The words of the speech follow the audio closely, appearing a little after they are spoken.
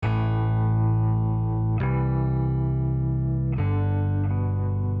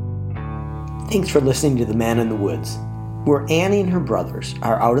Thanks for listening to The Man in the Woods, where Annie and her brothers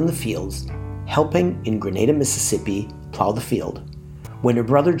are out in the fields helping in Grenada, Mississippi, plow the field when her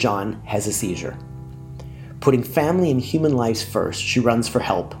brother John has a seizure. Putting family and human lives first, she runs for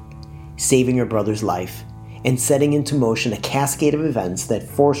help, saving her brother's life and setting into motion a cascade of events that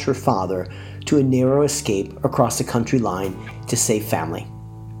force her father to a narrow escape across the country line to save family.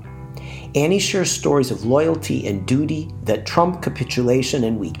 Annie shares stories of loyalty and duty that trump capitulation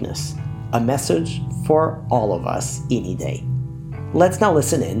and weakness, a message for all of us any day. Let's now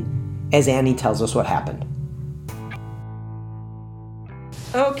listen in as Annie tells us what happened.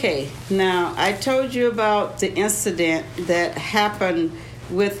 Okay, now I told you about the incident that happened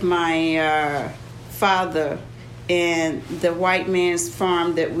with my father and the white man's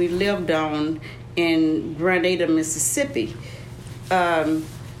farm that we lived on in Grenada, Mississippi. The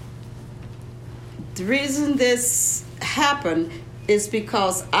reason this happened is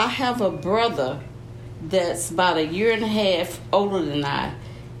because I have a brother that's about a year and a half older than I,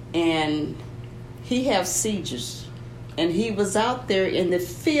 and he has seizures. And he was out there in the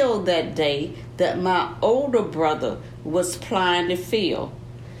field that day that my older brother was plowing the field.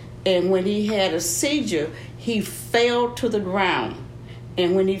 And when he had a seizure, he fell to the ground.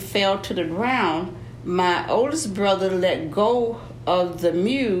 And when he fell to the ground, my oldest brother let go of the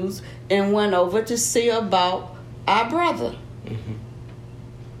mule and went over to see about our brother. Mm-hmm.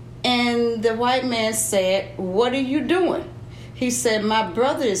 And the white man said, "What are you doing?" He said, "My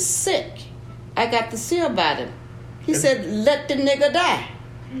brother is sick. I got to see about him." He said, "Let the nigga die."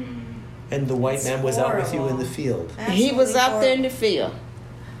 And the white man was out with you in the field. He was out there in the field.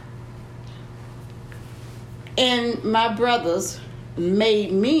 And my brothers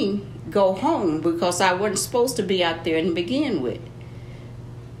made me go home because I wasn't supposed to be out there to begin with.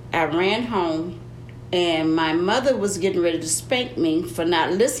 I ran home, and my mother was getting ready to spank me for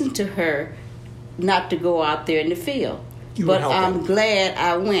not listening to her not to go out there in the field. But I'm glad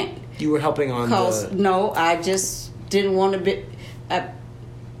I went. You were helping on No, I just didn't want to be... I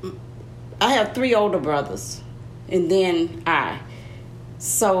have 3 older brothers, and then I.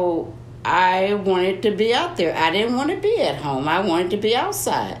 So I wanted to be out there. I didn't want to be at home. I wanted to be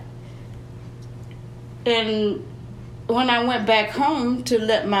outside. And when I went back home to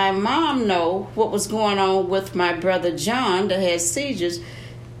let my mom know what was going on with my brother John that had seizures,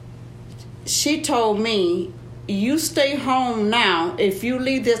 she told me, "You stay home now. If you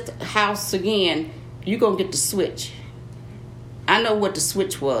leave this house again, you're going to get the switch." I know what the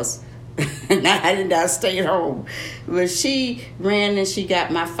switch was. I did not stay at home. But she ran and she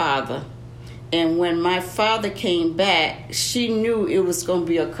got my father. And when my father came back, she knew it was going to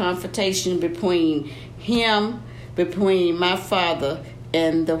be a confrontation between my father,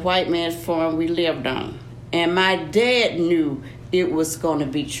 and the white man's farm we lived on. And my dad knew it was going to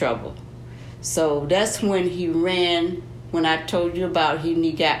be trouble. So that's when he ran, when I told you about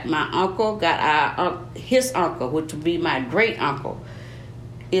he got my uncle, his uncle, which would be my great uncle,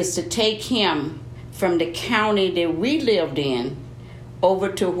 is to take him from the county that we lived in over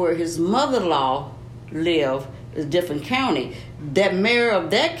to where his mother-in-law lived, a different county. That mayor of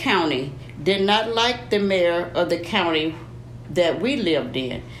that county did not like the mayor of the county that we lived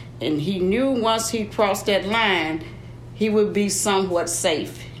in. And he knew once he crossed that line, he would be somewhat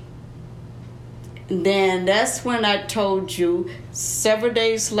safe. Then that's when I told you, several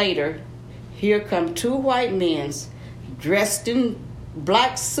days later, here come 2 white men dressed in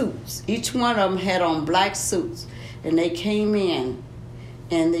black suits. Each one of them had on black suits. And they came in.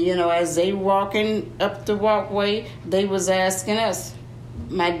 And, as they walking up the walkway, they was asking us,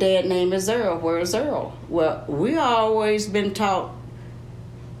 "My dad's name is Earl. Where's Earl?" Well, we always been taught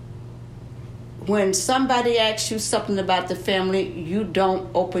when somebody asks you something about the family, you don't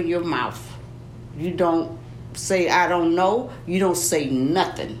open your mouth. You don't say, "I don't know." You don't say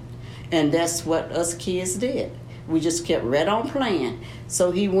nothing. And that's what us kids did. We just kept right on playing.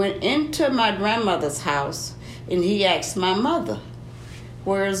 So he went into my grandmother's house and he asked my mother,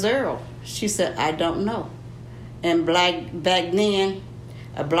 "Where's Earl?" She said, "I don't know." And back then,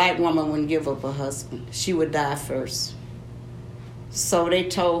 a black woman wouldn't give up her husband. She would die first. So they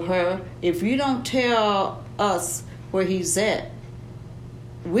told her, "If you don't tell us where he's at,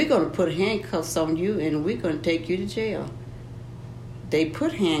 we're going to put handcuffs on you and we're going to take you to jail." They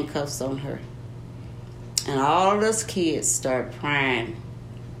put handcuffs on her. And all of us kids started crying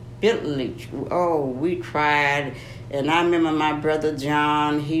bitterly. Oh, we cried. And I remember my brother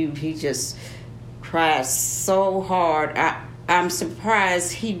John, he just cried so hard. I'm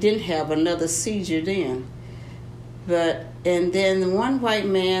surprised he didn't have another seizure then. And then one white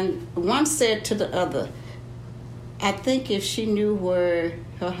man, one said to the other, I think if she knew where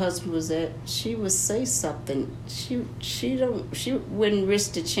her husband was at, she would say something. She wouldn't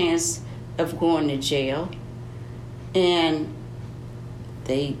risk the chance of going to jail. And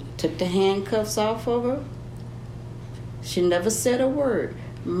they took the handcuffs off of her. She never said a word.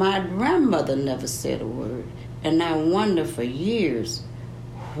 My grandmother never said a word. And I wonder for years,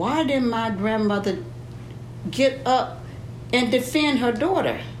 why didn't my grandmother get up and defend her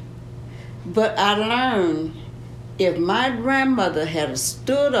daughter? But I learned if my grandmother had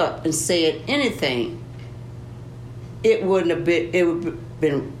stood up and said anything, it would have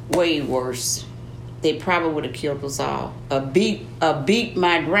been way worse. They probably would have killed us all. Beat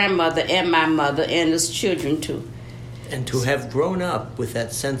my grandmother and my mother and his children too. And to have grown up with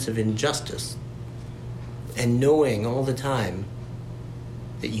that sense of injustice and knowing all the time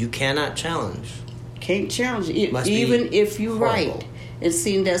that you cannot challenge. Can't challenge it, even if you're right. And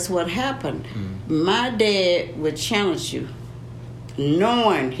see, that's what happened. My dad would challenge you,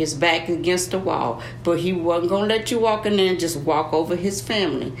 knowing his back against the wall, but he wasn't going to let you walk in there and just walk over his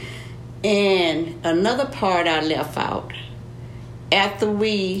family. And another part I left out, after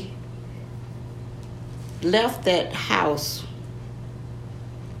we left that house,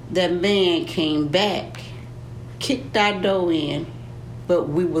 that man came back, kicked our door in, but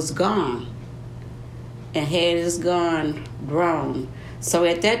we was gone and had his gun drawn. So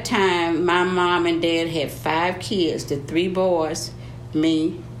at that time, my mom and dad had 5 kids, the 3 boys,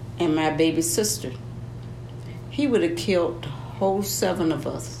 me, and my baby sister. He would have killed the whole 7 of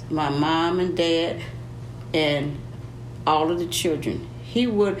us, my mom and dad and all of the children. He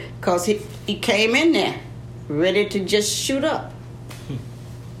would, because he came in there ready to just shoot up.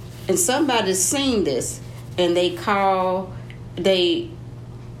 And somebody seen this, and they didn't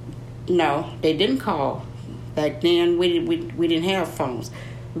call. Back then, we didn't have phones.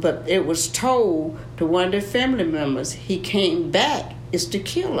 But it was told to one of the family members, he came back is to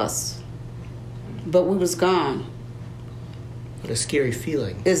kill us. But we was gone. What a scary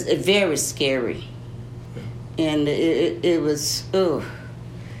feeling. It's very scary. And it was, ugh.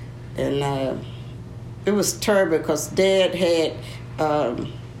 And it was terrible because Dad had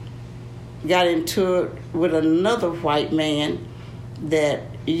got into it with another white man that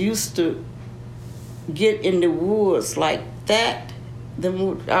used to get in the woods like that,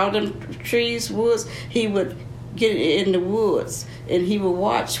 all them trees, woods. He would get in the woods, and he would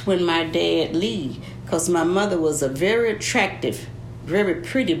watch when my dad leave, because my mother was a very attractive, very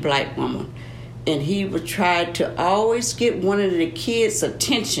pretty black woman, and he would try to always get one of the kids'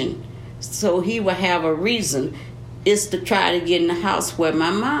 attention, so he would have a reason is to try to get in the house where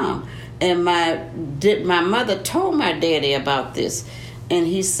my mom. And my mother told my daddy about this, and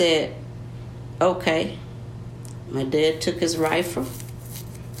he said, okay. My dad took his rifle,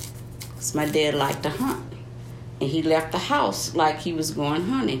 because my dad liked to hunt, and he left the house like he was going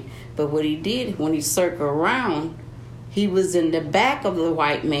hunting. But what he did, when he circled around, he was in the back of the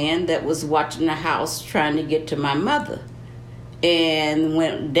white man that was watching the house trying to get to my mother. And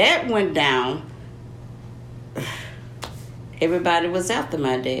when that went down, everybody was after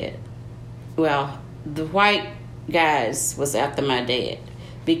my dad. Well, the white guys was after my dad,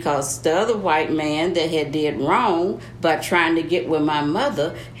 because the other white man that had did wrong by trying to get with my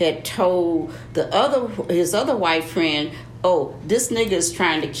mother had told his other white friend, oh, this nigga is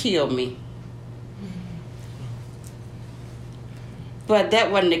trying to kill me. But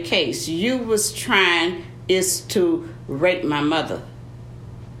that wasn't the case. You was trying is to rape my mother.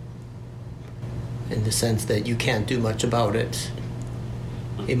 In the sense that you can't do much about it.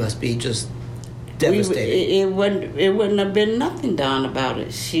 It must be just devastating. It wouldn't have been nothing done about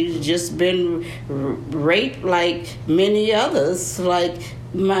it. She's just been raped like many others. Like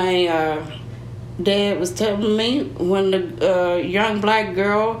my dad was telling me, when the young black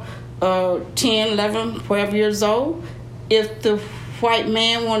girl, 10, 11, 12 years old, if the white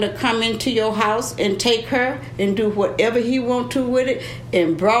man want to come into your house and take her and do whatever he want to with it,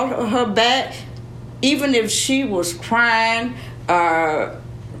 and brought her back, even if she was crying or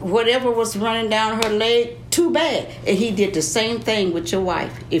whatever was running down her leg, too bad. And he did the same thing with your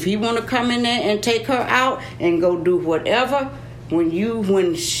wife. If he want to come in there and take her out and go do whatever, when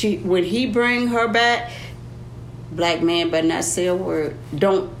he bring her back, black man better not say a word.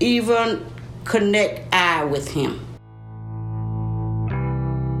 Don't even connect eye with him.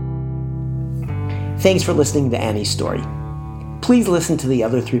 Thanks for listening to Annie's story. Please listen to the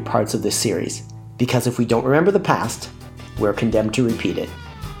other 3 parts of this series, because if we don't remember the past, we're condemned to repeat it.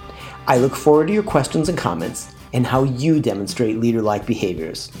 I look forward to your questions and comments and how you demonstrate leader-like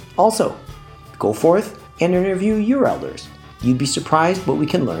behaviors. Also, go forth and interview your elders. You'd be surprised what we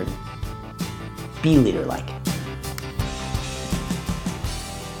can learn. Be leader-like.